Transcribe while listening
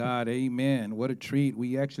God, amen. What a treat.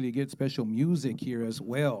 We actually get special music here as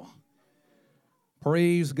well.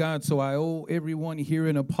 Praise God. So I owe everyone here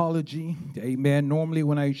an apology. Amen. Normally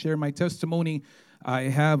when I share my testimony, I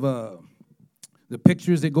have the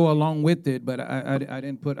pictures that go along with it, but I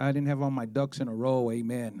didn't have all my ducks in a row.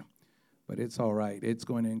 Amen. But it's all right. It's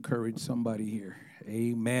going to encourage somebody here.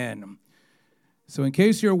 Amen. So in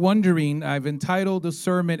case you're wondering, I've entitled the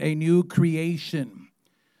sermon A New Creation.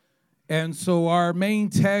 And so our main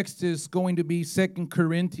text is going to be 2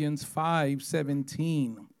 Corinthians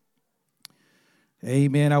 5:17.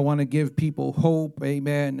 Amen. I want to give people hope.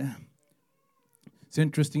 Amen. It's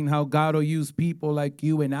interesting how God will use people like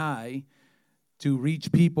you and I to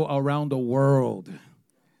reach people around the world.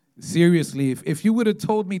 Seriously, if you would have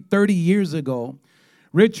told me 30 years ago,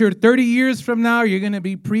 Richard, 30 years from now, you're going to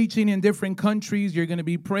be preaching in different countries. You're going to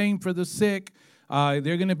be praying for the sick.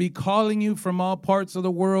 They're going to be calling you from all parts of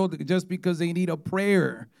the world just because they need a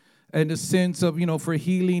prayer in the sense of, for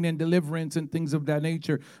healing and deliverance and things of that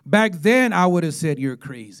nature. Back then, I would have said, you're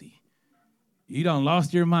crazy. You done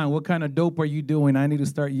lost your mind. What kind of dope are you doing? I need to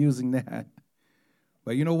start using that.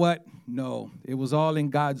 But you know what? No, it was all in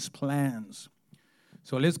God's plans.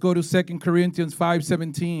 So let's go to 2 Corinthians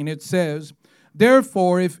 5:17. It says,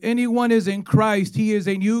 therefore, if anyone is in Christ, he is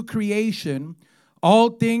a new creation.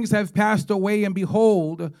 All things have passed away, and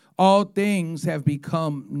behold, all things have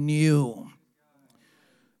become new.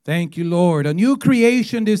 Thank you, Lord. A new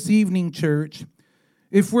creation this evening, church.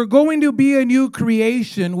 If we're going to be a new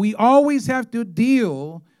creation, we always have to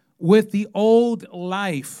deal with the old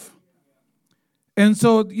life. And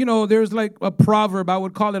so, there's like a proverb. I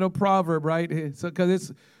would call it a proverb, right? So, because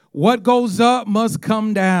it's what goes up must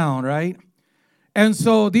come down, right? And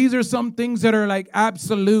so these are some things that are like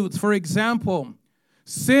absolutes. For example,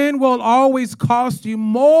 sin will always cost you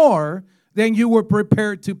more than you were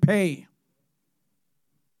prepared to pay.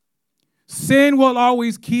 Sin will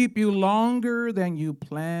always keep you longer than you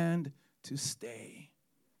planned to stay.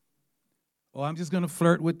 Oh, I'm just going to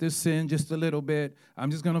flirt with this sin just a little bit.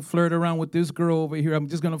 I'm just going to flirt around with this girl over here. I'm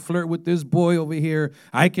just going to flirt with this boy over here.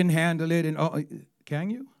 I can handle it. And can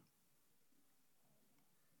you?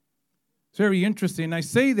 It's very interesting. I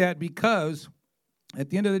say that because at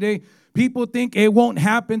the end of the day, people think it won't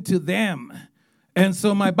happen to them. And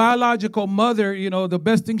so my biological mother, the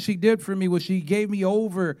best thing she did for me was she gave me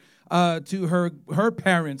over to her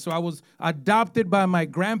parents. So I was adopted by my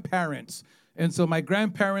grandparents. And so my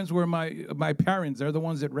grandparents were my parents. They're the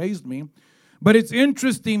ones that raised me. But it's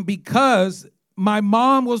interesting because my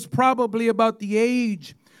mom was probably about the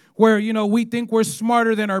age where, we think we're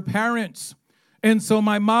smarter than our parents. And so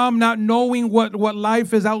my mom, not knowing what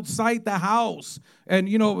life is outside the house, and,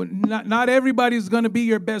 not everybody's going to be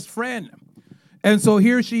your best friend. And so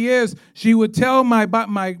here she is. She would tell my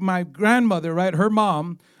grandmother, right, her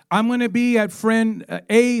mom, I'm going to be at friend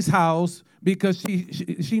A's house because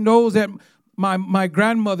she knows that my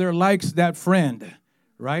grandmother likes that friend,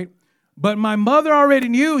 right? But my mother already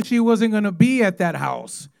knew she wasn't going to be at that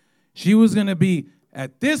house. She was going to be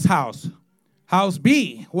at this house, house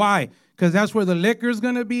B. Why? Because that's where the liquor is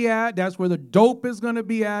going to be at. That's where the dope is going to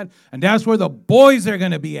be at. And that's where the boys are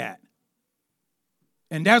going to be at.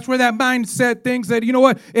 And that's where that mindset thinks that, you know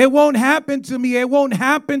what? It won't happen to me. It won't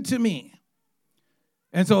happen to me.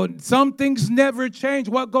 And so some things never change.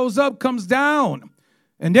 What goes up comes down.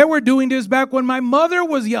 And they were doing this back when my mother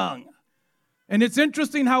was young. And it's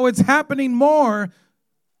interesting how it's happening more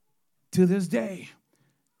to this day.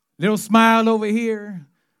 Little smile over here.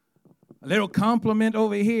 A little compliment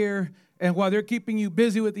over here. And while they're keeping you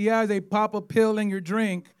busy with the eyes, they pop a pill in your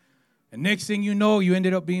drink. And next thing you know, you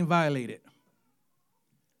ended up being violated.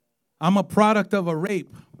 I'm a product of a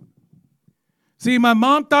rape. See, my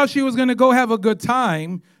mom thought she was going to go have a good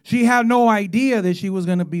time. She had no idea that she was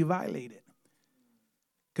going to be violated.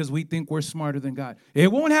 Because we think we're smarter than God.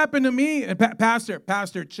 It won't happen to me. And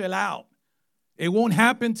Pastor, chill out. It won't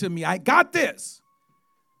happen to me. I got this.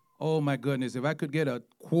 Oh, my goodness. If I could get a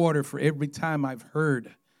quarter for every time I've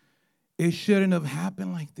heard, it shouldn't have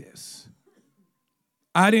happened like this.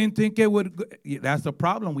 I didn't think it would. That's the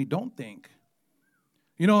problem. We don't think.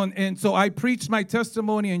 And so I preached my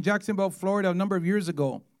testimony in Jacksonville, Florida, a number of years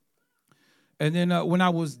ago. And then when I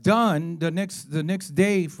was done, the next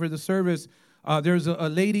day for the service, there's a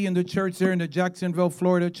lady in the church there in the Jacksonville,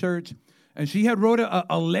 Florida church, and she had wrote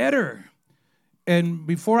a letter. And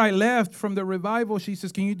before I left from the revival, she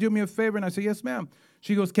says, can you do me a favor? And I said, yes, ma'am.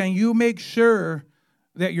 She goes, can you make sure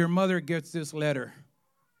that your mother gets this letter?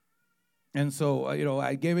 And so,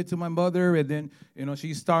 I gave it to my mother, and then,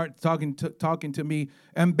 she started talking to me.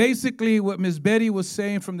 And basically what Miss Betty was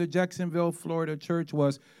saying from the Jacksonville, Florida church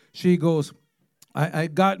was, she goes, I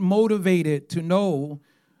got motivated to know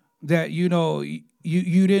that, you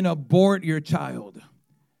didn't abort your child.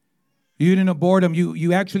 You didn't abort them.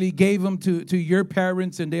 You actually gave them to your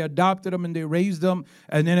parents, and they adopted them and they raised them.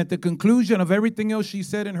 And then at the conclusion of everything else she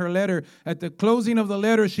said in her letter, at the closing of the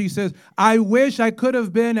letter, she says, I wish I could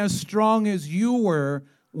have been as strong as you were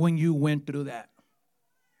when you went through that.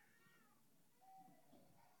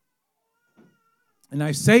 And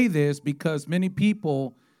I say this because many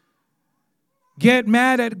people get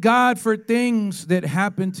mad at God for things that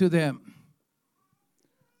happen to them.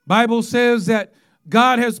 Bible says that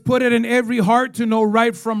God has put it in every heart to know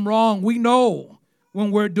right from wrong. We know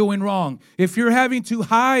when we're doing wrong. If you're having to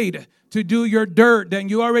hide to do your dirt, then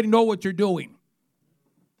you already know what you're doing.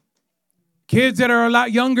 Kids that are a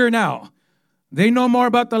lot younger now, they know more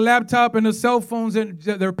about the laptop and the cell phones than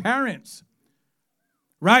their parents.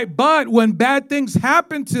 Right? But when bad things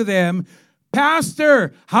happen to them,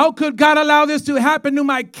 Pastor, how could God allow this to happen to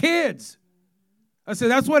my kids? I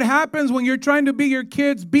said, that's what happens when you're trying to be your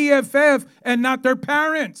kids' BFF and not their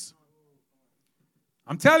parents.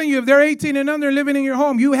 I'm telling you, if they're 18 and under living in your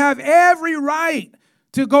home, you have every right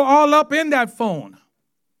to go all up in that phone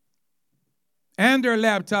and their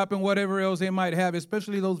laptop and whatever else they might have,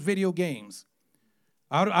 especially those video games.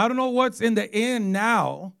 I don't know what's in the end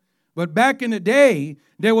now, but back in the day,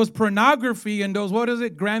 there was pornography in those,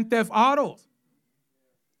 Grand Theft Autos.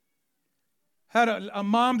 Had a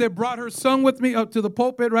mom that brought her son with me up to the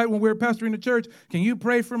pulpit, right, when we were pastoring the church. Can you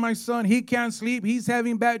pray for my son? He can't sleep. He's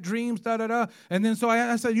having bad dreams, da-da-da. And then so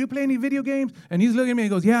I said, you play any video games? And he's looking at me and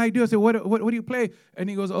he goes, yeah, I do. I said, what do you play? And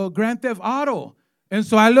he goes, Grand Theft Auto. And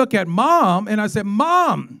so I look at Mom and I said,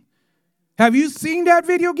 Mom, have you seen that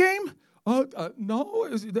video game? No,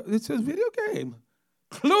 it's a video game.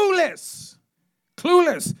 Clueless.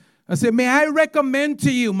 I said, may I recommend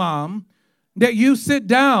to you, Mom, that you sit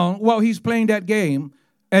down while he's playing that game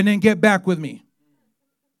and then get back with me.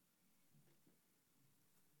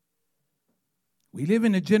 We live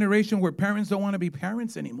in a generation where parents don't want to be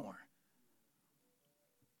parents anymore.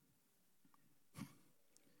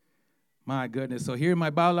 My goodness. So here my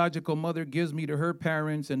biological mother gives me to her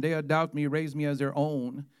parents, and they adopt me, raise me as their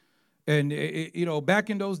own. And, back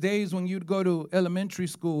in those days when you'd go to elementary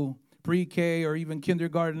school, pre-K or even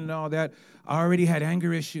kindergarten and all that, I already had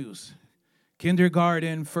anger issues.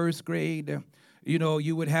 Kindergarten, first grade,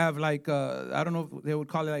 you would have like, I don't know if they would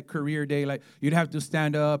call it like career day. Like you'd have to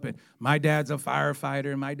stand up, and my dad's a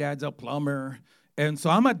firefighter, and my dad's a plumber. And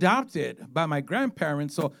so I'm adopted by my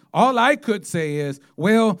grandparents. So all I could say is,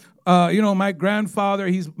 my grandfather,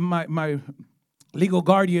 he's my legal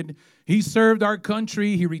guardian. He served our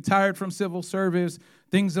country. He retired from civil service,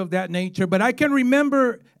 things of that nature. But I can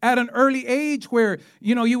remember at an early age where,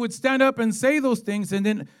 you would stand up and say those things, and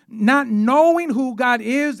then not knowing who God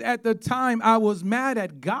is at the time, I was mad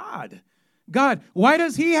at God. God, why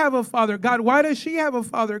does he have a father? God, why does she have a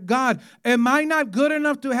father? God, am I not good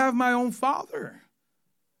enough to have my own father?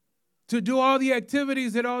 To do all the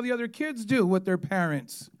activities that all the other kids do with their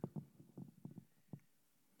parents.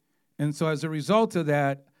 And so as a result of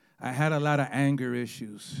that, I had a lot of anger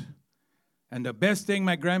issues. And the best thing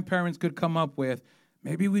my grandparents could come up with,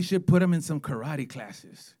 maybe we should put them in some karate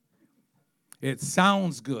classes. It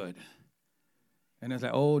sounds good. And it's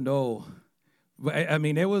like, oh, no. But I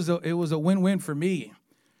mean, it was a win-win for me.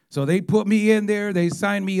 So they put me in there. They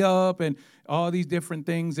signed me up and all these different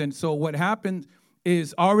things. And so what happened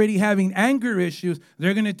is already having anger issues,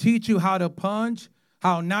 they're going to teach you how to punch,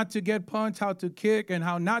 how not to get punched, how to kick, and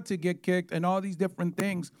how not to get kicked, and all these different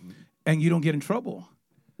things, and you don't get in trouble.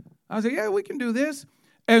 I was like, yeah, we can do this.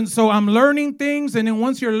 And so I'm learning things, and then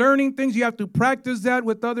once you're learning things, you have to practice that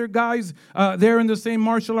with other guys there in the same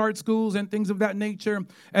martial arts schools and things of that nature.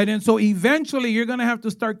 And then so eventually you're going to have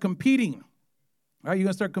to start competing. Right? You're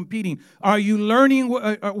going to start competing. Are you learning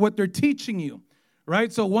what they're teaching you?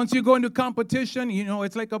 Right? So once you go into competition,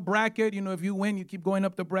 it's like a bracket. If you win, you keep going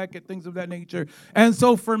up the bracket, things of that nature. And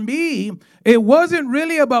so for me, it wasn't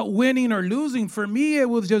really about winning or losing. For me, it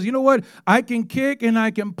was just, I can kick and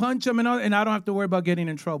I can punch them and I don't have to worry about getting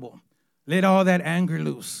in trouble. Let all that anger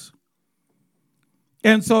loose.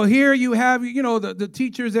 And so here you have, the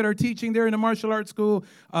teachers that are teaching there in the martial arts school,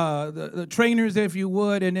 the trainers, if you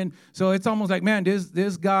would. And then, so it's almost like, man,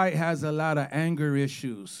 this guy has a lot of anger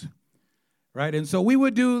issues. Right, and so we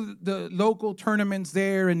would do the local tournaments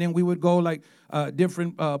there, and then we would go like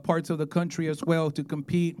different parts of the country as well to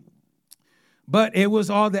compete. But it was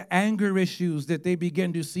all the anger issues that they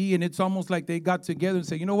began to see, and it's almost like they got together and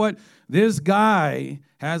said, you know what, this guy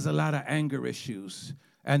has a lot of anger issues.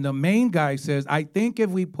 And the main guy says, I think if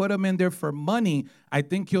we put him in there for money, I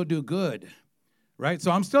think he'll do good. Right,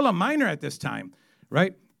 so I'm still a minor at this time.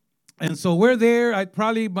 right? And so we're there. I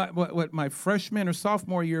probably my freshman or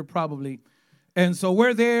sophomore year probably. And so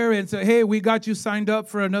we're there and say, hey, we got you signed up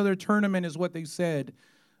for another tournament is what they said,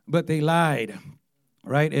 but they lied,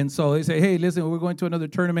 right? And so they say, hey, listen, we're going to another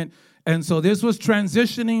tournament. And so this was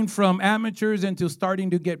transitioning from amateurs into starting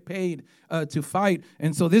to get paid to fight.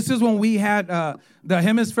 And so this is when we had the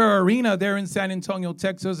Hemisphere Arena there in San Antonio,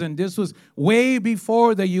 Texas. And this was way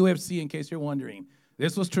before the UFC, in case you're wondering.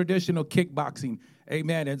 This was traditional kickboxing.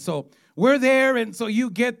 Amen. And so we're there, and so you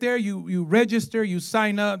get there, you register, you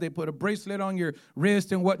sign up, they put a bracelet on your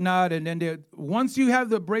wrist and whatnot, and then once you have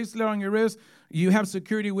the bracelet on your wrist, you have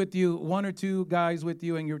security with you, 1 or 2 guys with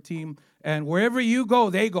you and your team, and wherever you go,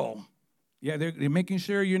 they go. Yeah, they're making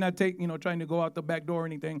sure you're not trying to go out the back door or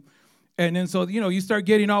anything. And then so, you start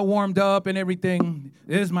getting all warmed up and everything.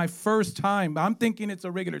 This is my first time. I'm thinking it's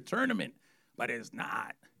a regular tournament, but it's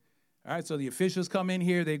not. All right, so the officials come in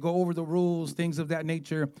here, they go over the rules, things of that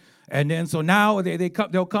nature. And then so now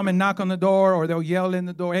they'll come and knock on the door, or they'll yell in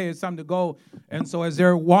the door, hey, it's time to go. And so as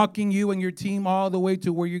they're walking you and your team all the way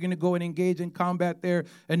to where you're going to go and engage in combat there,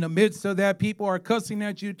 in the midst of that, people are cussing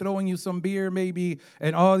at you, throwing you some beer maybe,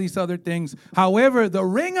 and all these other things. However, the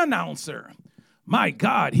ring announcer, my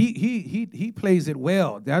God, he plays it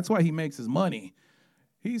well. That's why he makes his money.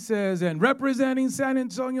 He says, and representing San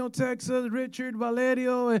Antonio, Texas, Richard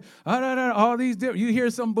Valerio, all these different, you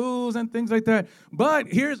hear some boos and things like that. But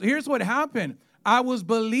here's what happened. I was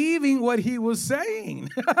believing what he was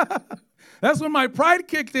saying. That's when my pride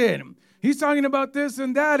kicked in. He's talking about this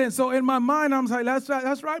and that. And so in my mind, I'm like,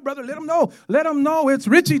 that's right, brother. Let him know. Let him know. It's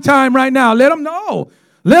Richie time right now. Let him know.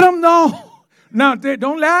 Let him know. Now,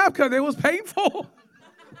 don't laugh because it was painful.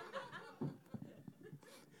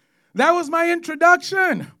 That was my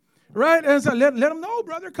introduction, right? And so let them know,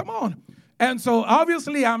 brother, come on. And so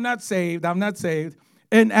obviously I'm not saved.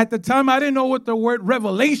 And at the time, I didn't know what the word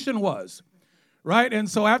revelation was, right? And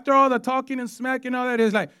so after all the talking and smacking, all that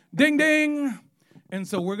is like, ding, ding. And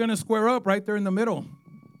so we're going to square up right there in the middle.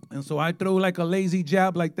 And so I throw like a lazy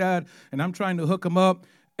jab like that, and I'm trying to hook him up.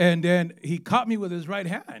 And then he caught me with his right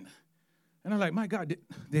hand. And I'm like, my God,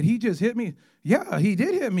 did he just hit me? Yeah, he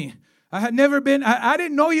did hit me. I had never been, I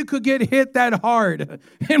didn't know you could get hit that hard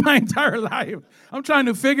in my entire life. I'm trying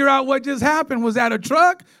to figure out what just happened. Was that a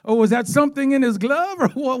truck? Or was that something in his glove? Or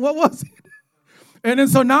what was it? And then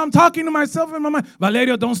so now I'm talking to myself in my mind,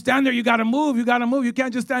 Valerio, don't stand there. You got to move. You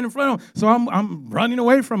can't just stand in front of him. So I'm running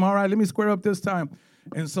away from him. All right, let me square up this time.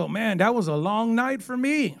 And so, man, that was a long night for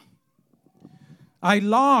me. I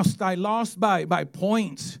lost by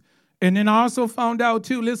points. And then I also found out,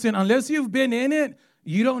 too, listen, unless you've been in it,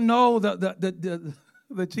 you don't know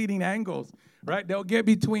the cheating angles, right? They'll get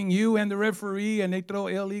between you and the referee, and they throw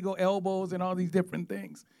illegal elbows and all these different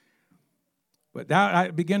things. But that I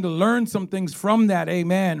began to learn some things from that,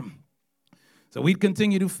 amen. So we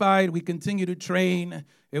continue to fight. We continue to train.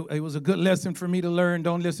 It was a good lesson for me to learn.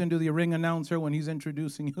 Don't listen to the ring announcer when he's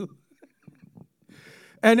introducing you.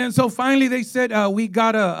 And then so finally they said, we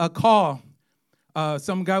got a call.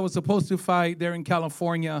 Some guy was supposed to fight there in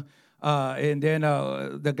California. And then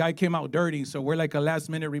the guy came out dirty, so we're like a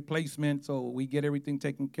last-minute replacement, so we get everything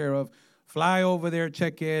taken care of. Fly over there,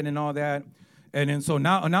 check in, and all that. And then so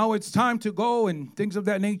now it's time to go and things of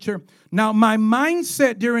that nature. Now, my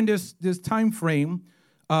mindset during this time frame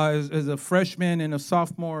as a freshman and a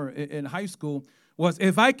sophomore in high school was,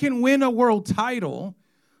 if I can win a world title,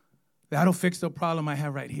 that'll fix the problem I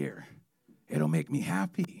have right here. It'll make me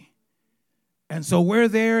happy. And so we're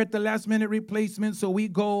there at the last-minute replacement, so we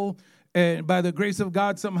go, and by the grace of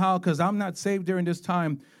God somehow, because I'm not saved during this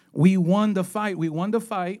time, we won the fight.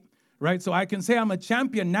 Right? So I can say I'm a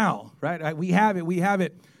champion now, right? We have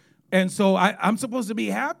it. And so I'm supposed to be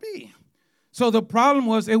happy. So the problem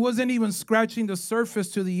was, it wasn't even scratching the surface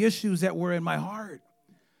to the issues that were in my heart.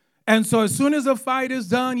 And so as soon as the fight is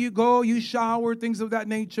done, you go, you shower, things of that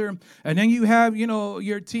nature. And then you have,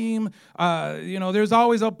 your team, there's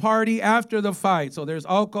always a party after the fight. So there's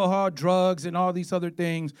alcohol, drugs, and all these other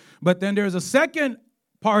things. But then there's a second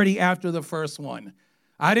party after the first one.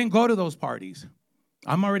 I didn't go to those parties.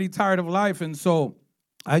 I'm already tired of life. And so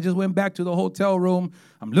I just went back to the hotel room.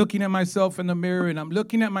 I'm looking at myself in the mirror, and I'm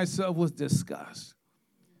looking at myself with disgust.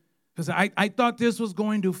 Because I thought this was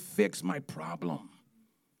going to fix my problem.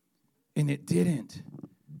 And it didn't.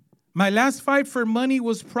 My last fight for money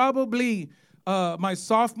was probably my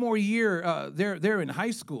sophomore year there in high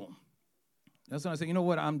school. That's when I said, you know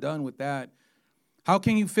what, I'm done with that. How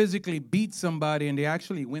can you physically beat somebody and they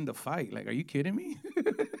actually win the fight? Like, are you kidding me?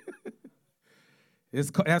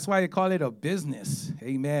 That's why they call it a business.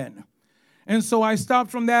 Amen. And so I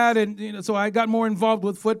stopped from that, and so I got more involved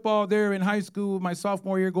with football there in high school, my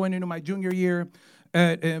sophomore year, going into my junior year.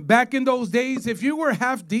 Back in those days, if you were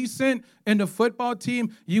half decent in the football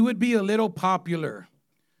team, you would be a little popular,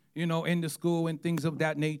 in the school and things of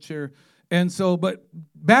that nature. And so, but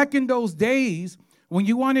back in those days, when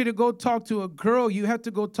you wanted to go talk to a girl, you had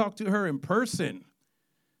to go talk to her in person.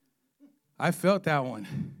 I felt that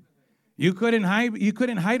one. You couldn't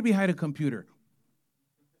hide behind a computer.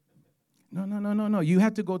 No. You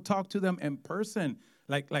had to go talk to them in person,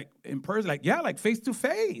 like in person, like face to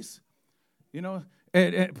face.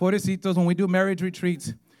 Pobrecitos, when we do marriage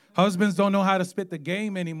retreats, husbands don't know how to spit the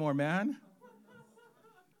game anymore, man.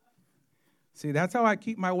 See, that's how I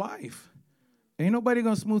keep my wife. Ain't nobody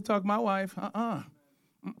gonna smooth talk my wife. Back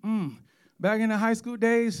in the high school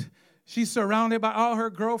days, she's surrounded by all her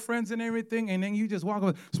girlfriends and everything, and then you just walk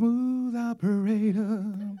over, smooth operator.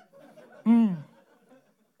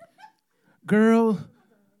 Girl,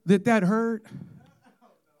 did that hurt?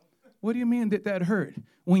 What do you mean did that hurt?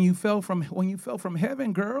 When you fell from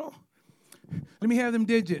heaven, girl? Let me have them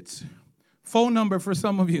digits. Phone number for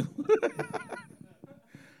some of you.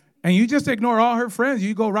 And you just ignore all her friends.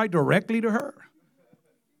 You go right directly to her.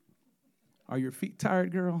 Are your feet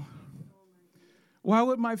tired, girl? Why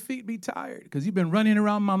would my feet be tired? Because you've been running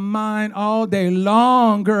around my mind all day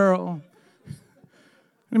long, girl.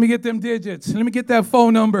 Let me get them digits. Let me get that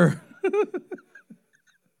phone number.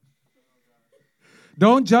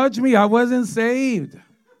 Don't judge me. I wasn't saved.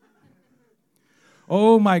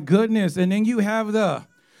 Oh, my goodness. And then you have the,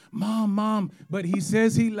 Mom, but he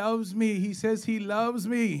says he loves me. He says he loves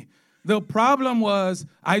me. The problem was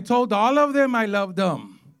I told all of them I loved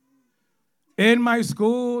them. In my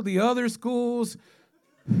school, the other schools,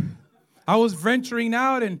 I was venturing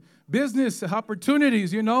out in business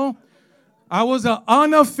opportunities, I was an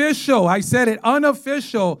unofficial, I said it,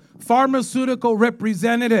 unofficial pharmaceutical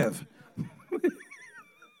representative.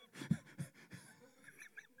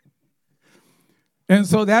 And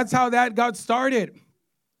so that's how that got started.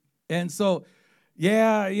 And so,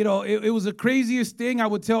 it was the craziest thing. I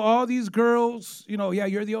would tell all these girls,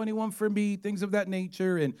 you're the only one for me, things of that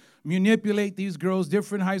nature, and manipulate these girls,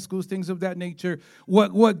 different high schools, things of that nature.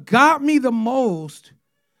 What got me the most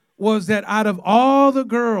was that out of all the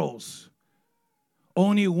girls,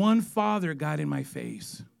 only one father got in my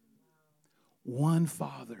face. One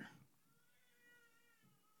father.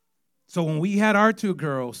 So when we had our two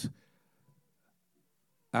girls,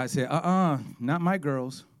 I said, not my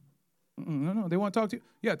girls. No, they want to talk to you?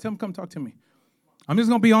 Yeah, tell them come talk to me. I'm just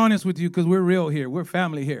going to be honest with you because we're real here. We're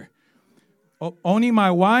family here. Only my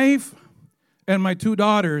wife and my two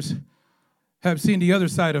daughters have seen the other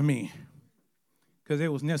side of me because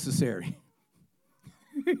it was necessary.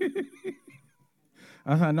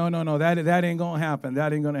 I thought, no, that ain't going to happen.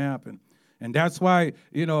 That ain't going to happen. And that's why,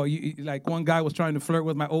 like one guy was trying to flirt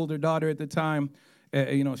with my older daughter at the time.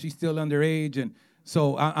 She's still underage, and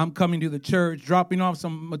so I'm coming to the church, dropping off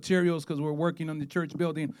some materials because we're working on the church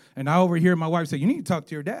building, and I overhear my wife say, you need to talk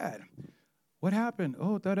to your dad. What happened?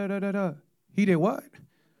 Oh, da-da-da-da-da. He did what?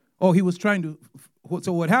 Oh, he was trying to,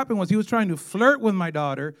 so what happened was he was trying to flirt with my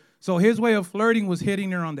daughter, so his way of flirting was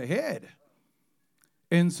hitting her on the head.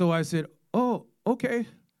 And so I said, oh, okay,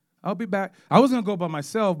 I'll be back. I was going to go by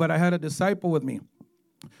myself, but I had a disciple with me.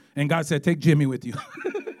 And God said, take Jimmy with you.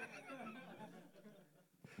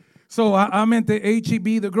 So I'm at the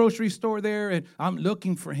H-E-B, the grocery store there, and I'm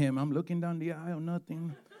looking for him. I'm looking down the aisle,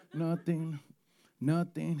 nothing.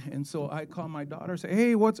 And so I call my daughter, say,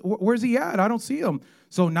 hey, where's he at? I don't see him.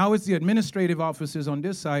 So now it's the administrative offices on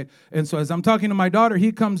this side. And so as I'm talking to my daughter,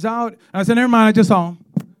 he comes out. And I said, never mind, I just saw him.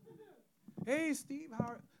 Hey, Steve,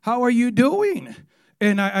 how are you doing?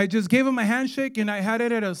 And I just gave him a handshake, and I had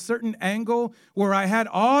it at a certain angle where I had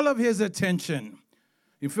all of his attention.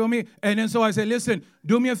 You feel me? And then so I said, listen,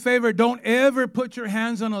 do me a favor. Don't ever put your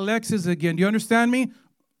hands on Alexis again. Do you understand me?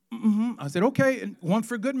 Mm-hmm. I said, okay, and one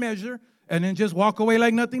for good measure, and then just walk away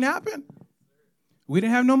like nothing happened. We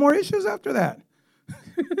didn't have no more issues after that.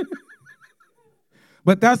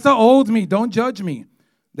 But that's the old me. Don't judge me.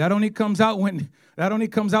 That only comes out when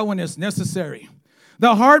it's necessary.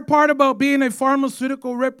 The hard part about being a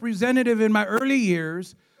pharmaceutical representative in my early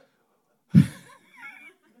years,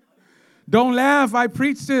 don't laugh, I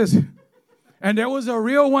preached this. And there was a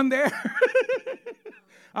real one there.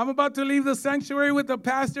 I'm about to leave the sanctuary with the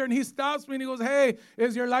pastor, and he stops me and he goes, hey,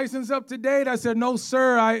 is your license up to date? I said, no,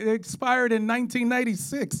 sir, it expired in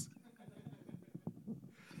 1996.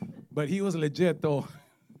 But he was legit, though.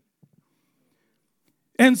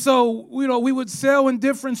 And so, we would sell in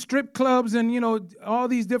different strip clubs and, all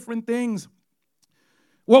these different things.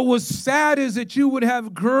 What was sad is that you would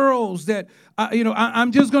have girls that,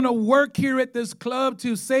 I'm just going to work here at this club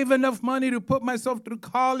to save enough money to put myself through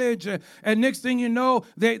college. And next thing you know,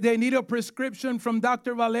 they need a prescription from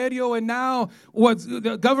Dr. Valerio. And now what's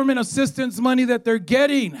the government assistance money that they're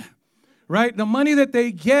getting, right? The money that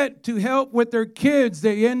they get to help with their kids,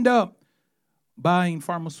 they end up buying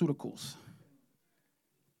pharmaceuticals.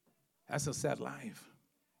 That's a sad life.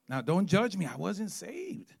 Now, don't judge me. I wasn't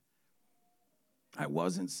saved.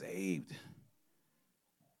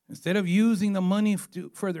 Instead of using the money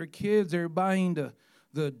for their kids, they're buying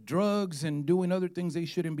the drugs and doing other things they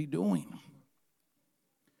shouldn't be doing.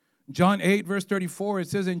 John 8, verse 34, it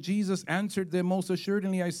says, and Jesus answered them, most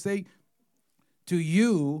assuredly, I say to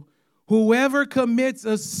you, whoever commits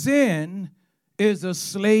a sin is a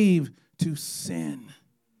slave to sin.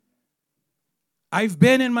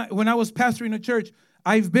 When I was pastoring a church,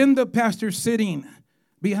 I've been the pastor sitting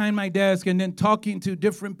behind my desk and then talking to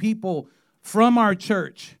different people from our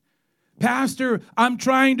church. Pastor, I'm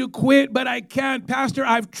trying to quit, but I can't. Pastor,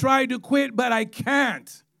 I've tried to quit, but I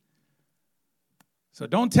can't. So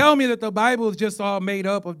don't tell me that the Bible is just all made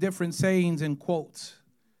up of different sayings and quotes,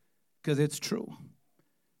 because it's true.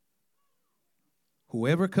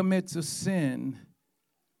 Whoever commits a sin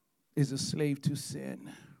is a slave to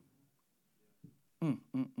sin.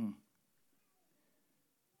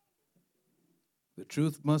 The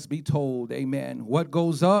truth must be told, amen. What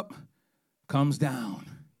goes up comes down.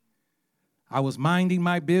 I was minding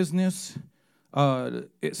my business.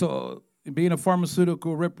 So being a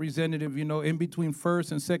pharmaceutical representative, in between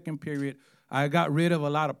first and second period, I got rid of a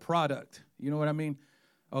lot of product. You know what I mean?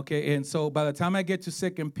 Okay, and so by the time I get to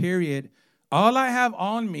second period, all I have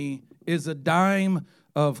on me is a dime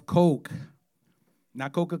of Coke,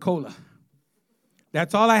 not Coca-Cola.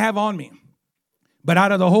 That's all I have on me. But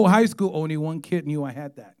out of the whole high school, only one kid knew I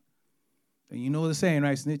had that. And you know the saying,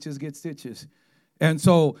 right? Snitches get stitches. And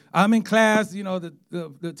so I'm in class,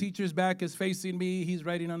 the teacher's back is facing me. He's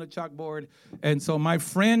writing on the chalkboard. And so my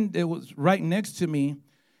friend that was right next to me,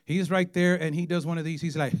 he's right there, and he does one of these.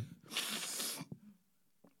 He's like,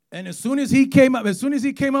 and as soon as he came up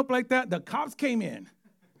like that, the cops came in.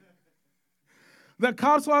 The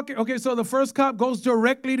cops walk in. Okay, so the first cop goes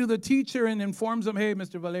directly to the teacher and informs him, hey,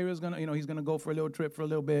 Mr. Valerio's going to, he's going to go for a little trip for a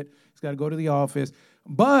little bit. He's got to go to the office.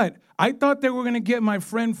 But I thought they were going to get my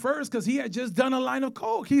friend first because he had just done a line of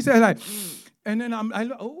Coke. He said, and then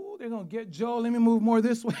they're going to get Joe. Let me move more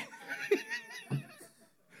this way.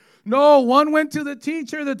 No, one went to the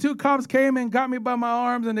teacher. The two cops came and got me by my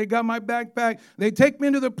arms, and they got my backpack. They take me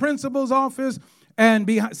into the principal's office. And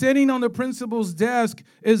sitting on the principal's desk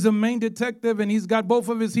is the main detective, and he's got both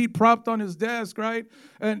of his feet propped on his desk, right?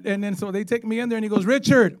 And then so they take me in there, and he goes,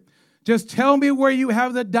 Richard, just tell me where you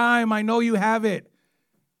have the dime. I know you have it.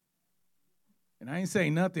 And I ain't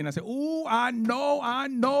saying nothing. I said, ooh, I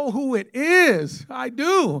know who it is. I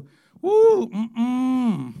do. Ooh,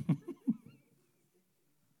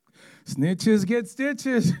 Snitches get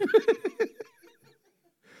stitches.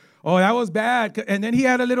 Oh, that was bad. And then he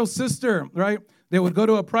had a little sister, right? They would go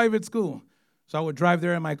to a private school. So I would drive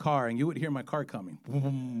there in my car, and you would hear my car coming. Boom,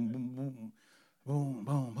 boom, boom,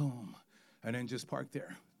 boom, boom. And then just park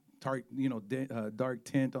there. Dark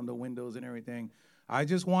tint on the windows and everything. I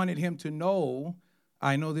just wanted him to know,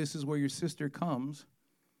 I know this is where your sister comes.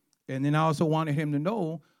 And then I also wanted him to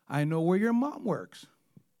know, I know where your mom works.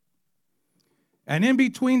 And in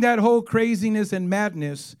between that whole craziness and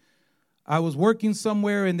madness, I was working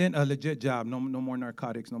somewhere, and then a legit job. No more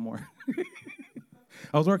narcotics, no more.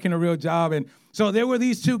 I was working a real job. And so there were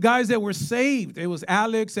these two guys that were saved. It was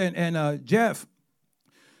Alex and Jeff.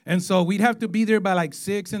 And so we'd have to be there by like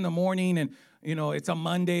 6 in the morning. And, it's a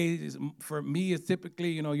Monday. For me, it's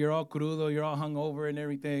typically, you're all crudo, you're all hungover and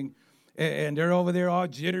everything. And they're over there all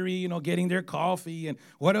jittery, getting their coffee. And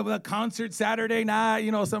whatever the concert Saturday night,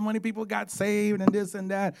 so many people got saved and this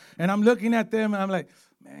and that. And I'm looking at them, and I'm like,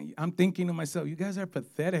 man, I'm thinking to myself, you guys are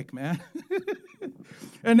pathetic, man.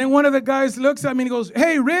 And then one of the guys looks at me and he goes,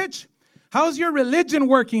 hey, Rich, how's your religion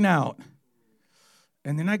working out?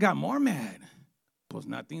 And then I got more mad. Because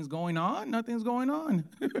nothing's going on.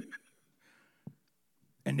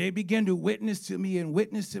 And they began to witness to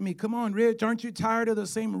me. Come on, Rich, aren't you tired of the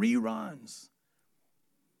same reruns?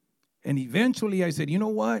 And eventually I said, you know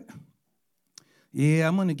what? Yeah,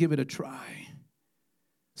 I'm going to give it a try.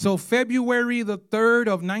 So February the 3rd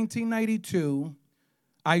of 1992,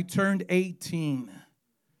 I turned 18.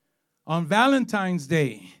 On Valentine's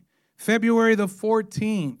Day, February the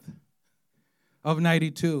 14th of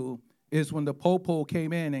 92, is when the popo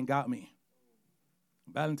came in and got me.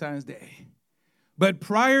 Valentine's Day. But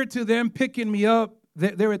prior to them picking me up,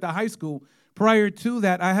 they're at the high school. prior to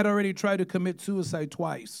that, I had already tried to commit suicide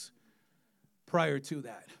twice. Prior to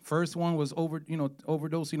that, first one was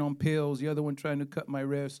overdosing on pills. The other one trying to cut my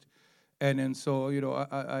wrist, and then so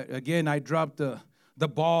I dropped the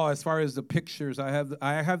ball as far as the pictures. I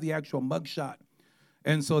have the actual mugshot,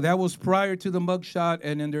 and so that was prior to the mugshot.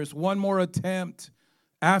 And then there's one more attempt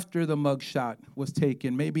after the mugshot was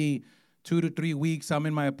taken, maybe 2 to 3 weeks. I'm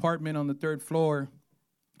in my apartment on the 3rd floor.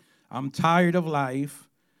 I'm tired of life.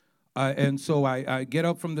 And so I get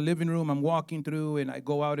up from the living room. I'm walking through, and I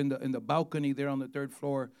go out in the balcony there on the 3rd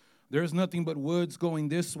floor. There's nothing but woods going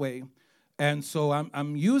this way. And so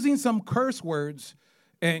I'm using some curse words,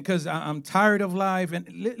 and because I'm tired of life. And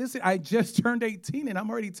listen, I just turned 18, and I'm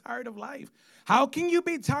already tired of life. How can you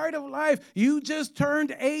be tired of life? You just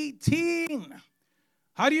turned 18.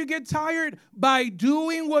 How do you get tired? By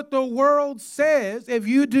doing what the world says. If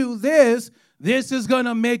you do this, this is going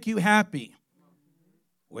to make you happy.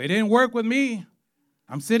 Well, it didn't work with me.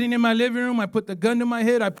 I'm sitting in my living room. I put the gun to my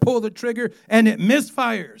head. I pull the trigger, and it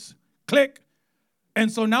misfires. Click. And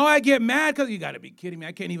so now I get mad because you got to be kidding me.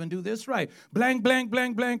 I can't even do this right. Blank, blank,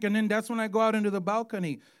 blank, blank. And then that's when I go out into the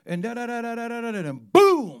balcony, and da-da-da-da-da-da-da, and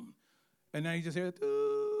boom. And then you just hear it.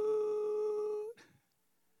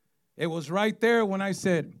 It was right there when I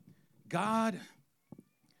said, God,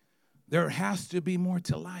 there has to be more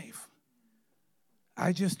to life.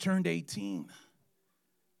 I just turned 18.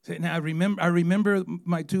 And I remember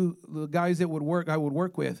my the guys that I would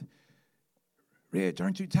work with. Rich,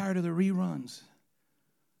 aren't you tired of the reruns?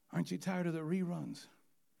 Aren't you tired of the reruns?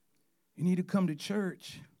 You need to come to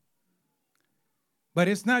church. But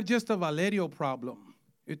it's not just a Valerio problem.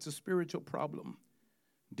 It's a spiritual problem.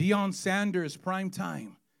 Deion Sanders, prime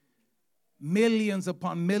time. Millions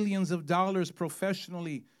upon millions of dollars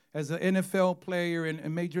professionally as an NFL player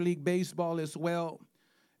and Major League Baseball as well.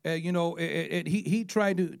 He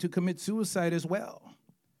tried to commit suicide as well.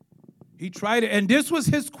 He tried it, and this was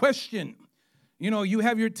his question. You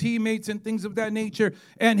have your teammates and things of that nature,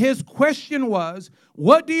 and his question was,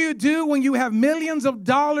 what do you do when you have millions of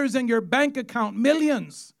dollars in your bank account,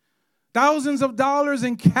 millions, thousands of dollars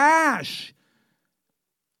in cash,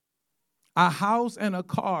 a house and a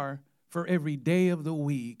car for every day of the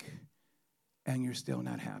week, and you're still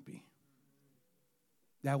not happy?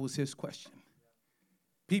 That was his question.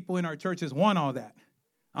 People in our churches want all that.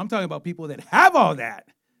 I'm talking about people that have all that.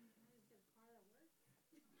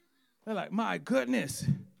 They're like, my goodness.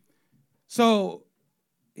 So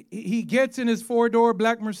he gets in his 4-door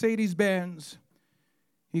black Mercedes-Benz.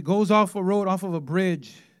 He goes off a road, off of a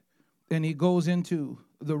bridge, and he goes into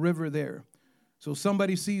the river there. So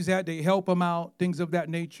somebody sees that. They help him out, things of that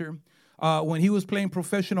nature. When he was playing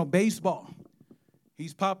professional baseball,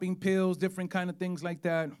 he's popping pills, different kind of things like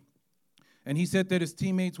that. And he said that his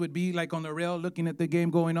teammates would be like on the rail looking at the game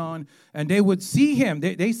going on, and they would see him.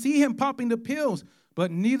 They see him popping the pills, but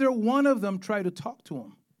neither one of them tried to talk to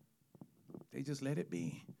him. They just let it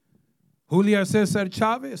be. Julio Cesar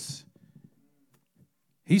Chavez,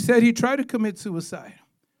 he said he tried to commit suicide.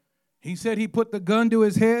 He said he put the gun to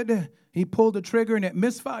his head, he pulled the trigger, and it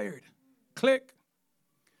misfired. Click.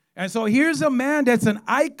 And so here's a man that's an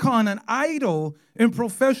icon, an idol in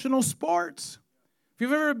professional sports. If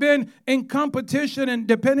you've ever been in competition, and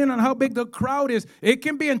depending on how big the crowd is, it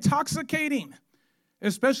can be intoxicating,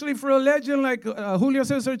 especially for a legend like Julio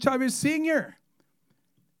Cesar Chavez Sr.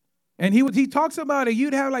 And he talks about it.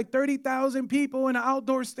 You'd have like 30,000 people in an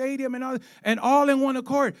outdoor stadium and all in one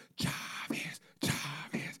accord. Chavez,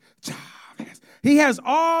 Chavez, Chavez. He has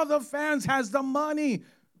all the fans, has the money.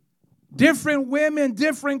 Different women,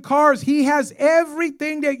 different cars. He has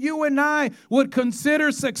everything that you and I would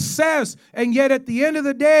consider success. And yet at the end of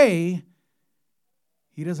the day,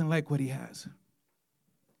 he doesn't like what he has.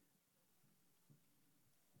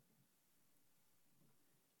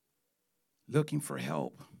 Looking for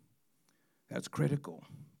help. That's critical.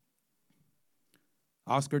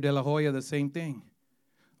 Oscar de la Hoya, the same thing.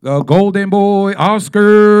 The golden boy,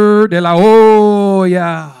 Oscar de la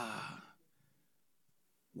Hoya.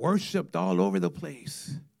 Worshipped all over the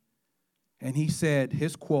place. And he said,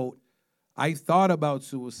 his quote, I thought about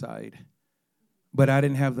suicide, but I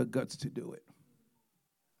didn't have the guts to do it.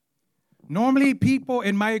 Normally people,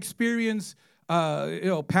 in my experience,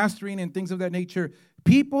 pastoring and things of that nature,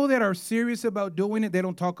 people that are serious about doing it, they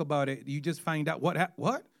don't talk about it. You just find out, what?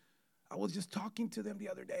 I was just talking to them the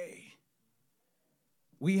other day.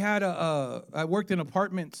 We had I worked in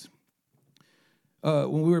apartments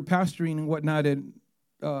when we were pastoring and whatnot, and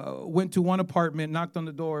went to one apartment, knocked on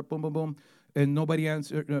the door, boom, boom, boom, and nobody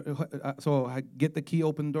answered. So I get the key,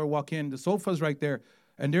 open the door, walk in. The sofa's right there.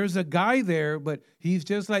 And there's a guy there, but he's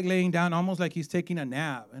just like laying down, almost like he's taking a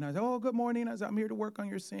nap. And I said, oh, good morning. I said, I'm here to work on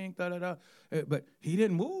your sink, da-da-da. But he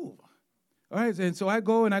didn't move. All right, and so I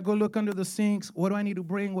go look under the sinks. What do I need to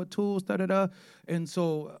bring? What tools, da-da-da. And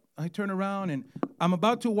so I turn around, and I'm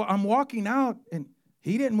walking out, and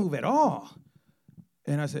he didn't move at all.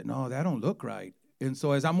 And I said, no, that don't look right. And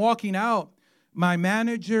so as I'm walking out, my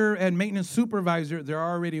manager and maintenance supervisor, they're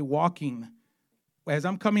already walking. As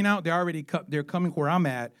I'm coming out, they're coming where I'm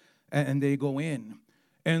at, and they go in.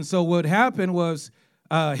 And so what happened was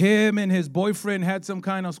him and his boyfriend had some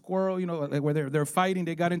kind of quarrel, like where they're fighting.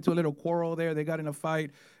 They got into a little quarrel there. They got in a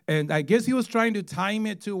fight. And I guess he was trying to time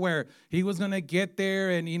it to where he was going to get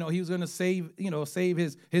there and, he was going to save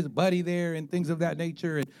his buddy there and things of that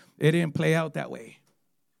nature. And it didn't play out that way.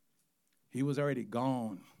 He was already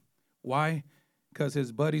gone. Why? Because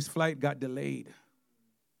his buddy's flight got delayed.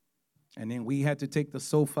 And then we had to take the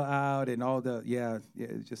sofa out and all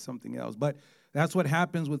it's just something else. But that's what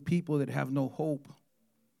happens with people that have no hope.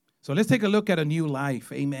 So let's take a look at a new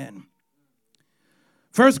life. Amen.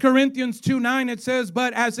 1 Corinthians 2:9, it says,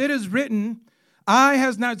 but as it is written, eye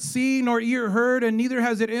has not seen nor ear heard, and neither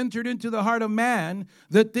has it entered into the heart of man,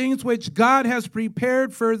 the things which God has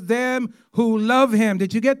prepared for them who love him.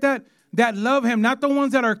 Did you get that? That love him, not the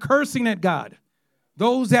ones that are cursing at God.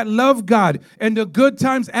 Those that love God in the good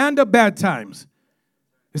times and the bad times.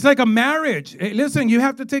 It's like a marriage. Hey, listen, you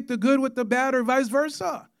have to take the good with the bad or vice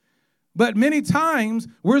versa. But many times,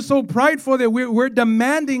 we're so prideful that we're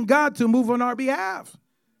demanding God to move on our behalf.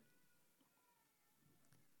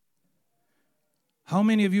 How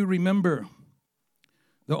many of you remember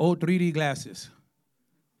the old 3D glasses?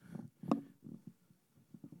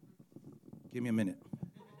 Give me a minute.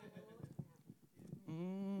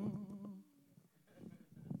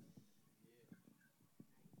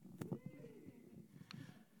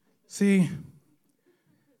 See,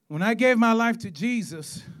 when I gave my life to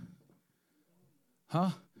Jesus,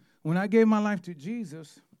 I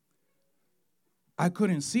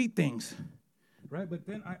couldn't see things, right? But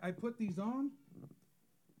then I put these on.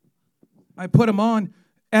 I put them on,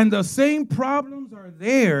 and the same problems are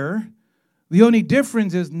there. The only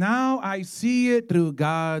difference is now I see it through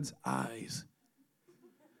God's eyes.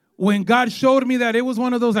 When God showed me that, it was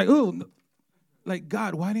one of those like,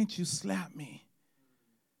 God, why didn't you slap me?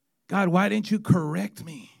 God, why didn't you correct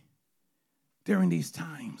me during these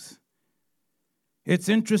times? It's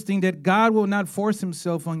interesting that God will not force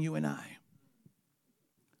himself on you and I.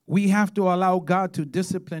 We have to allow God to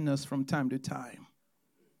discipline us from time to time.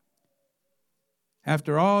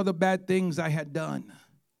 After all the bad things I had done,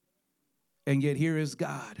 and yet here is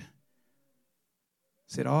God.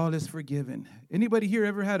 Said, all is forgiven. Anybody here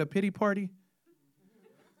ever had a pity party?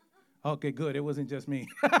 Okay, good. It wasn't just me.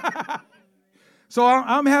 So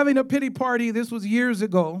I'm having a pity party. This was years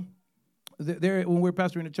ago, there when we were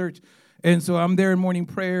pastoring the church. And so I'm there in morning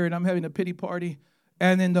prayer, and I'm having a pity party.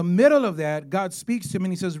 And in the middle of that, God speaks to me,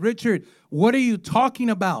 and he says, Richard, what are you talking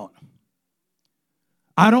about?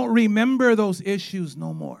 I don't remember those issues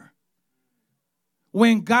no more.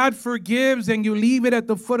 When God forgives and you leave it at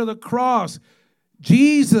the foot of the cross,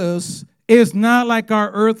 Jesus is not like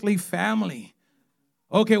our earthly family.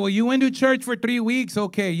 Okay, well, you went to church for 3 weeks.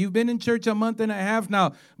 Okay, you've been in church a month and a half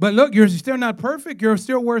now. But look, you're still not perfect. You're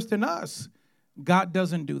still worse than us. God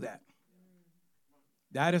doesn't do that.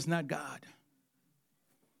 That is not God.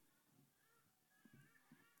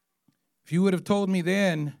 If you would have told me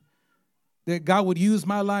then that God would use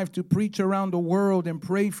my life to preach around the world and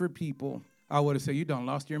pray for people, I would have said, you done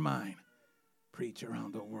lost your mind. Preach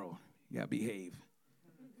around the world. You got to behave.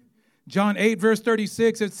 John 8, verse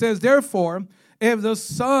 36, it says, therefore, if the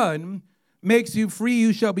Son makes you free,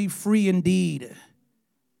 you shall be free indeed.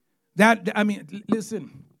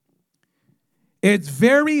 Listen. It's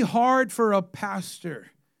very hard for a pastor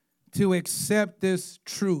to accept this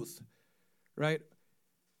truth, right?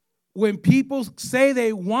 When people say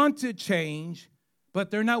they want to change, but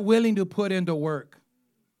they're not willing to put in the work.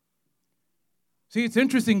 See, it's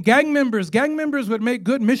interesting. Gang members would make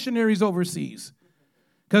good missionaries overseas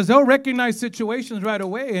because they'll recognize situations right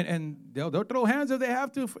away and they'll throw hands if they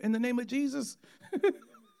have to in the name of Jesus.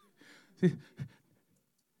 Do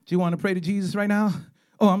you want to pray to Jesus right now?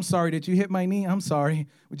 Oh, I'm sorry. Did you hit my knee? I'm sorry.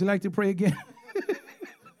 Would you like to pray again?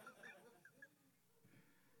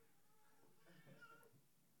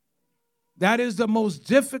 That is the most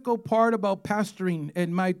difficult part about pastoring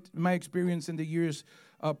in my experience in the years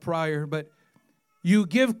prior. But You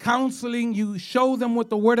give counseling. You show them what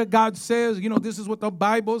the Word of God says. You know, this is what the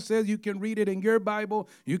Bible says. You can read it in your Bible.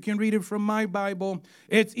 You can read it from my Bible.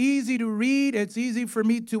 It's easy to read. It's easy for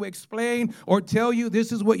me to explain or tell you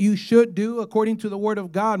this is what you should do according to the Word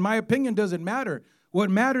of God. My opinion doesn't matter.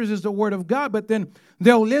 What matters is the Word of God. But then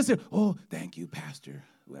they'll listen. Oh, thank you, Pastor.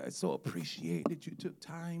 Well, I so appreciate that you took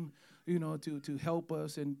time, you know, to help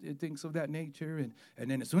us and things of that nature.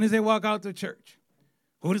 And then as soon as they walk out to church,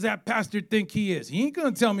 who does that pastor think he is? He ain't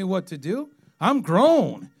going to tell me what to do. I'm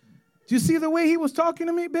grown. Do you see the way he was talking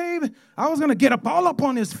to me, babe? I was going to get up all up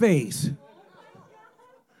on his face.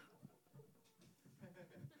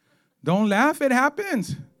 Don't laugh. It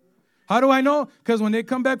happens. How do I know? Because when they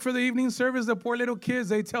come back for the evening service, the poor little kids,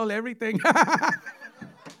 they tell everything.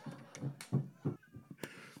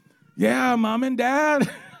 Yeah, Mom and Dad.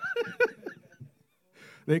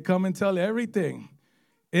 They come and tell everything.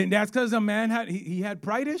 And that's because the man had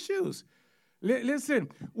pride issues. Listen,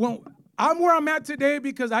 well, I'm where I'm at today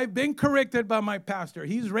because I've been corrected by my pastor.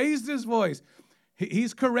 He's raised his voice.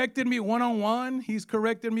 He's corrected me one-on-one. He's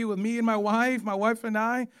corrected me with me and my wife and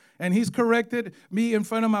I. And he's corrected me in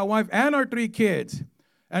front of my wife and our 3 kids.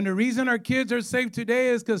 And the reason our kids are safe today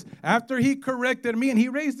is because after he corrected me and he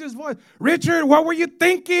raised his voice, Richard, what were you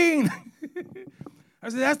thinking? I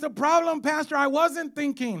said, that's the problem, Pastor. I wasn't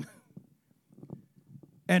thinking.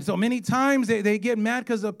 And so many times they get mad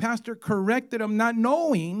because the pastor corrected them, not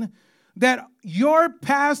knowing that your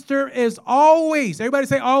pastor is always, everybody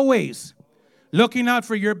say always, looking out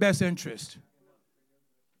for your best interest.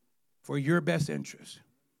 For your best interest.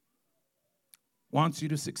 Wants you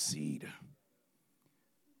to succeed.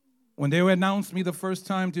 When they announced me the first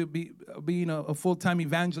time to being a full-time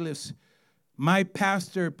evangelist, my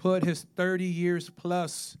pastor put his 30 years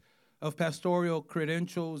plus of pastoral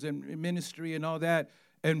credentials and ministry and all that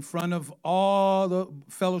in front of all the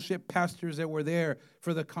fellowship pastors that were there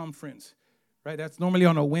for the conference, right? That's normally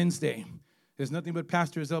on a Wednesday. There's nothing but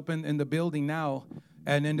pastors up in the building now.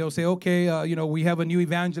 And then they'll say, okay, we have a new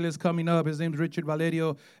evangelist coming up. His name's Richard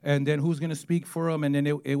Valerio. And then who's going to speak for him? And then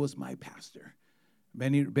it was my pastor,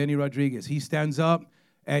 Benny Rodriguez. He stands up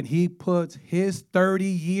and he puts his 30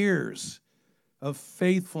 years of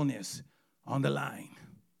faithfulness on the line.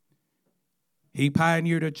 He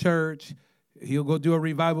pioneered a church. He'll go do a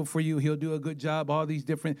revival for you. He'll do a good job, all these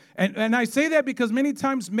different. And I say that because many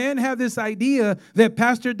times men have this idea that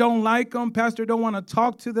pastor don't like them, pastor don't want to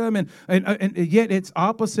talk to them, and yet it's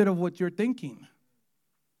opposite of what you're thinking.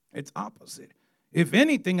 It's opposite. If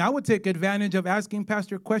anything, I would take advantage of asking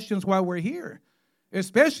pastor questions while we're here,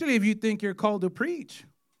 especially if you think you're called to preach.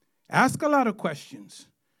 Ask a lot of questions.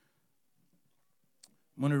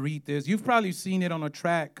 I'm going to read this. You've probably seen it on a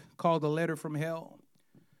track called A Letter from Hell.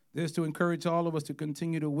 This is to encourage all of us to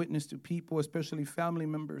continue to witness to people, especially family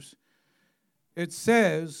members. It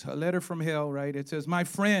says, a letter from hell, right? It says, my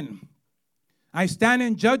friend, I stand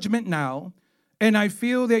in judgment now, and I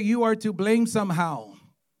feel that you are to blame somehow.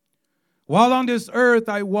 While on this earth,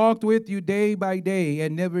 I walked with you day by day,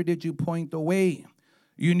 and never did you point the way.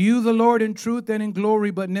 You knew the Lord in truth and in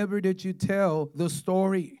glory, but never did you tell the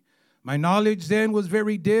story. My knowledge then was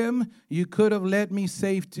very dim. You could have led me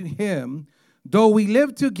safe to him. Though we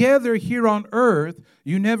lived together here on earth,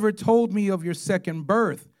 you never told me of your second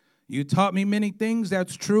birth. You taught me many things,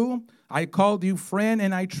 that's true. I called you friend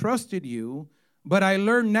and I trusted you. But I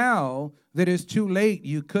learn now that it's too late.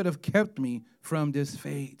 You could have kept me from this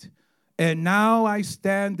fate. And now I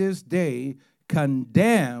stand this day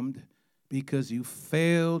condemned because you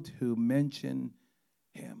failed to mention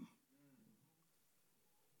him.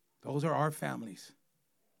 Those are our families.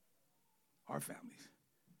 Our families.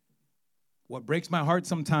 What breaks my heart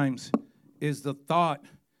sometimes is the thought,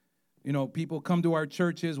 people come to our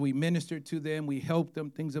churches, we minister to them, we help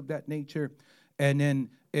them, things of that nature. And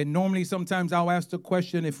normally sometimes I'll ask the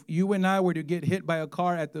question, if you and I were to get hit by a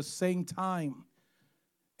car at the same time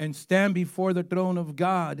and stand before the throne of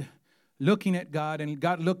God, looking at God and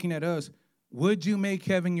God looking at us, would you make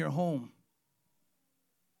heaven your home?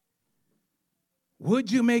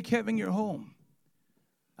 Would you make heaven your home?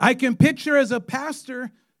 I can picture as a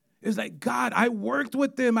pastor, it's like, God, I worked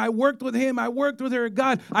with them. I worked with him. I worked with her.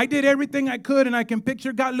 God, I did everything I could, and I can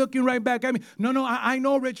picture God looking right back at me. No, I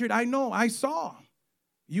know, Richard. I know. I saw.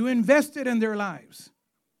 You invested in their lives.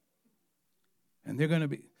 And they're going to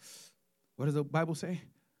be, what does the Bible say?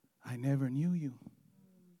 I never knew you.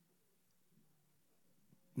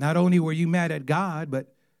 Not only were you mad at God,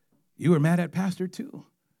 but you were mad at pastor too.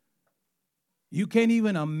 You can't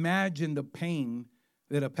even imagine the pain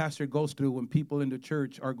that a pastor goes through when people in the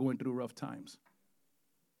church are going through rough times.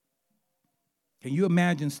 Can you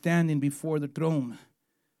imagine standing before the throne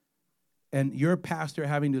and your pastor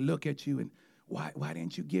having to look at you and, why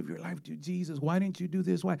didn't you give your life to Jesus? Why didn't you do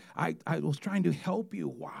this? Why? I was trying to help you.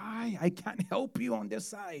 Why? I can't help you on this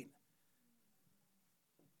side.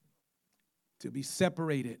 To be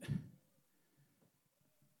separated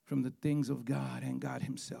from the things of God and God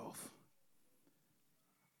himself.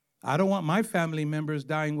 I don't want my family members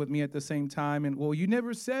dying with me at the same time. And, well, you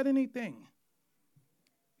never said anything.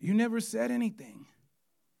 You never said anything.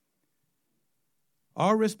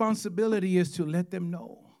 Our responsibility is to let them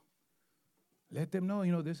know. Let them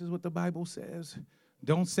know, this is what the Bible says.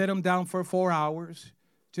 Don't set them down for 4 hours.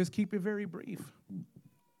 Just keep it very brief.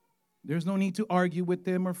 There's no need to argue with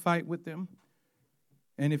them or fight with them.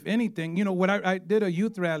 And if anything, what I did a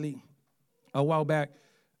youth rally a while back.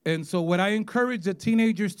 And so what I encourage the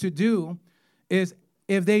teenagers to do is,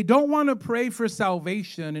 if they don't want to pray for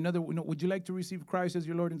salvation, in other words, would you like to receive Christ as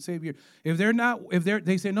your Lord and Savior? If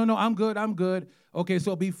they say, no, I'm good. Okay,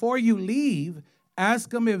 so before you leave, ask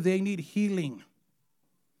them if they need healing.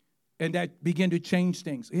 And that begin to change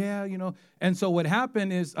things. Yeah, And so what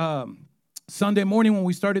happened is Sunday morning when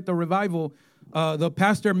we started the revival, the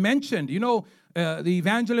pastor mentioned, the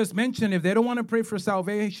evangelist mentioned, if they don't want to pray for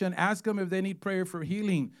salvation, ask them if they need prayer for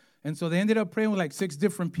healing. And so they ended up praying with like 6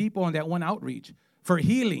 different people on that one outreach for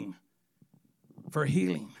healing. For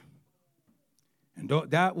healing. And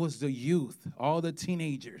that was the youth, all the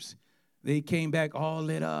teenagers. They came back all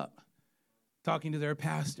lit up, talking to their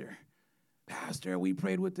pastor. Pastor, we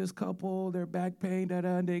prayed with this couple, their back pain,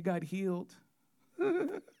 and they got healed.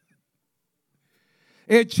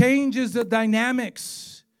 It changes the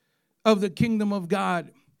dynamics of the kingdom of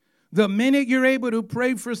God. The minute you're able to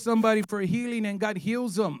pray for somebody for healing and God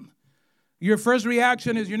heals them, your first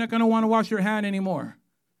reaction is you're not going to want to wash your hand anymore.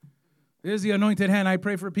 This is the anointed hand. I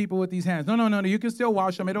pray for people with these hands. No. You can still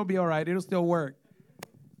wash them. It'll be all right. It'll still work.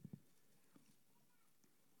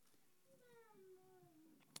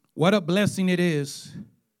 What a blessing it is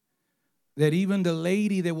that even the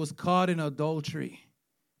lady that was caught in adultery,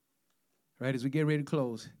 right, as we get ready to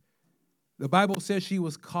close, the Bible says she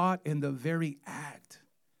was caught in the very act.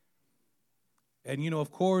 And,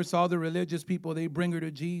 of course, all the religious people, they bring her to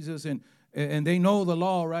Jesus and they know the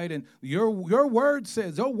law, right? And your word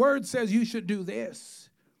says you should do this.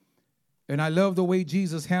 And I love the way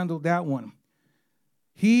Jesus handled that one.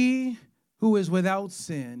 He who is without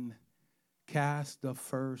sin cast the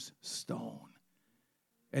first stone.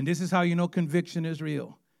 And this is how you know conviction is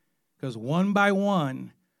real. Because one by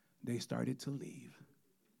one, they started to leave.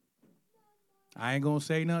 I ain't going to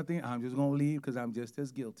say nothing. I'm just going to leave because I'm just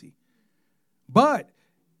as guilty. But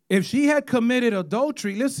if she had committed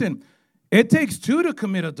adultery, listen, it takes 2 to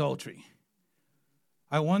commit adultery.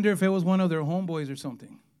 I wonder if it was one of their homeboys or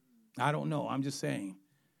something. I don't know. I'm just saying.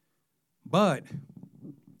 But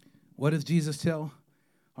what does Jesus tell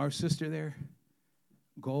our sister there?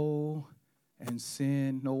 Go and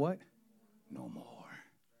sin. No what? No more.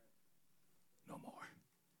 No more.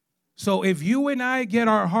 So if you and I get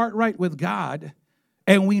our heart right with God,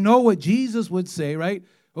 and we know what Jesus would say, right?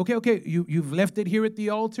 Okay, you've left it here at the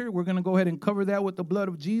altar. We're going to go ahead and cover that with the blood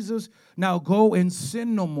of Jesus. Now go and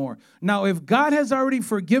sin no more. Now, if God has already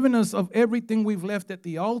forgiven us of everything we've left at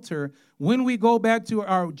the altar, when we go back to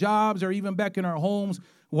our jobs or even back in our homes,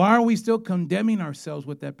 why are we still condemning ourselves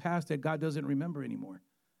with that past that God doesn't remember anymore?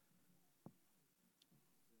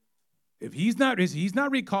 If he's not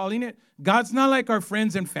recalling it, God's not like our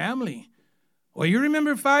friends and family. Well, you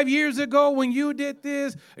remember 5 years ago when you did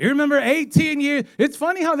this? You remember 18 years? It's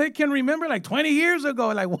funny how they can remember like 20 years ago.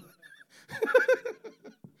 Like, what?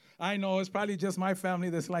 I know, it's probably just my family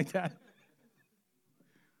that's like that.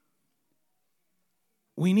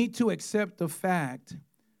 We need to accept the fact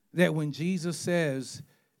that when Jesus says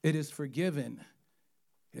it is forgiven,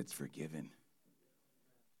 it's forgiven.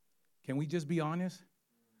 Can we just be honest?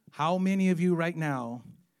 How many of you right now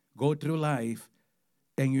go through life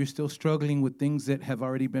and you're still struggling with things that have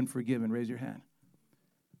already been forgiven? Raise your hand.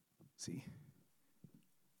 See?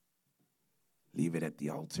 Leave it at the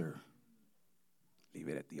altar. Leave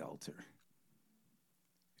it at the altar.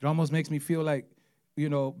 It almost makes me feel like,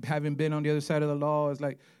 having been on the other side of the law, is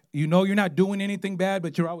like, you're not doing anything bad,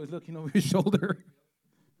 but you're always looking over your shoulder.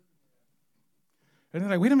 And they're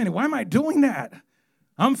like, wait a minute, why am I doing that?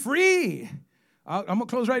 I'm free. I'm going to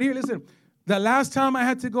close right here. Listen, the last time I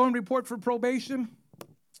had to go and report for probation,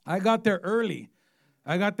 I got there early.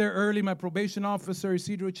 My probation officer,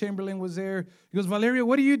 Isidro Chamberlain, was there. He goes, Valerio,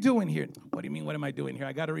 what are you doing here? What do you mean, what am I doing here?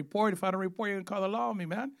 I got to report. If I don't report, you're going to call the law on me,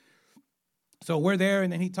 man. So we're there,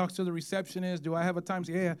 and then he talks to the receptionist. Do I have a time?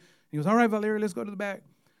 Yeah. He goes, all right, Valerio, let's go to the back.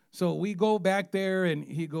 So we go back there, and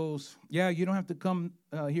he goes, yeah, you don't have to come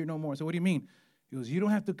here no more. So what do you mean? He goes, you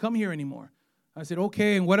don't have to come here anymore. I said,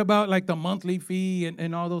 okay, and what about like the monthly fee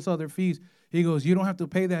and all those other fees? He goes, you don't have to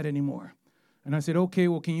pay that anymore. And I said, okay,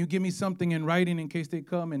 well, can you give me something in writing in case they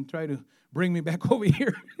come and try to bring me back over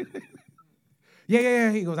here?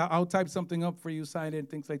 Yeah. He goes, I'll type something up for you, sign it, and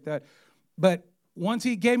things like that. But once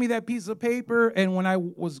he gave me that piece of paper, and when I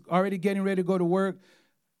was already getting ready to go to work,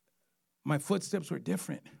 my footsteps were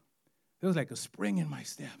different. There was like a spring in my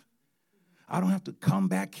step. I don't have to come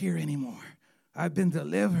back here anymore. I've been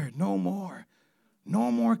delivered. No more.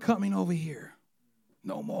 No more coming over here.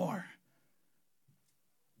 No more.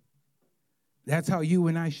 That's how you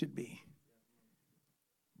and I should be.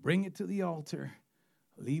 Bring it to the altar,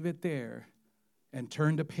 leave it there, and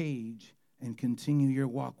turn the page and continue your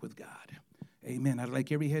walk with God. Amen. I'd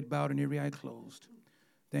like every head bowed and every eye closed.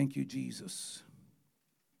 Thank you, Jesus.